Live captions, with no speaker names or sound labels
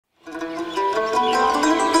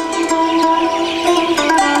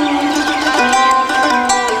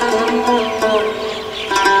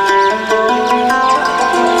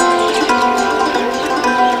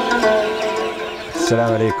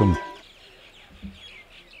alaikum.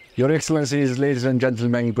 Your Excellencies, ladies and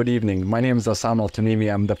gentlemen, good evening. My name is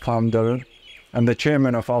التميمي. I'm the founder and the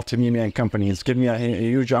chairman of التميمي and Company. It's given me a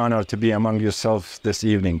huge honor to be among yourselves this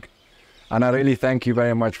evening. And I really thank you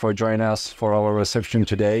very much for joining us for our reception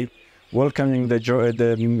today, welcoming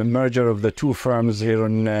the merger of the two firms here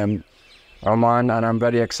in Oman. And I'm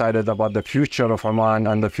very excited about the future of Oman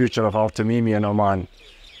and the future of التميمي in Oman.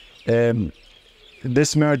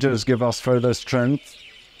 This mergers give us further strength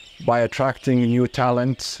by attracting new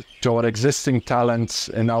talent to our existing talents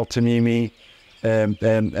in التميمي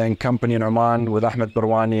and Company in Oman with Ahmed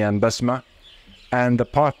Barwani and Basma, and the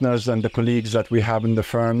partners and the colleagues that we have in the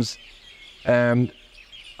firms.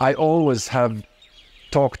 I always have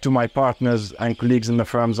talked to my partners and colleagues in the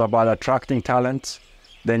firms about attracting talent,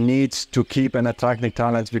 the need to keep and attracting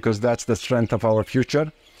talents, because that's the strength of our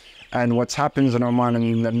future. And what happens in Oman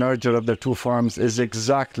in the merger of the two firms is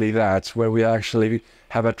exactly that, where we actually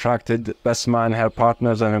have attracted Basma and her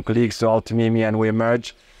partners and her colleagues to التميمي, and we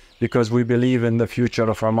emerge because we believe in the future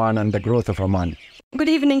of Oman and the growth of Oman. Good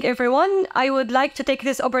evening, everyone. I would like to take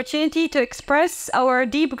this opportunity to express our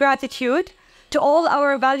deep gratitude to all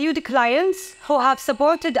our valued clients who have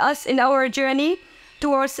supported us in our journey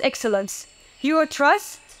towards excellence. Your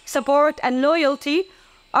trust, support, and loyalty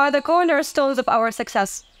are the cornerstones of our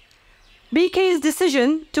success. BK's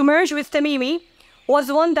decision to merge with Tamimi was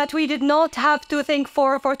one that we did not have to think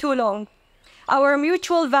for too long. Our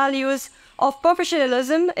mutual values of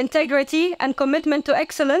professionalism, integrity, and commitment to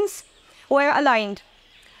excellence were aligned.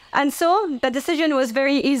 And so the decision was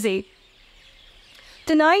very easy.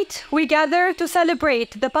 Tonight, we gather to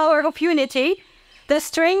celebrate the power of unity, the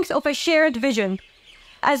strength of a shared vision.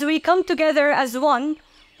 As we come together as one,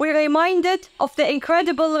 we're reminded of the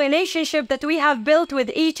incredible relationship that we have built with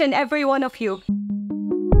each and every one of you.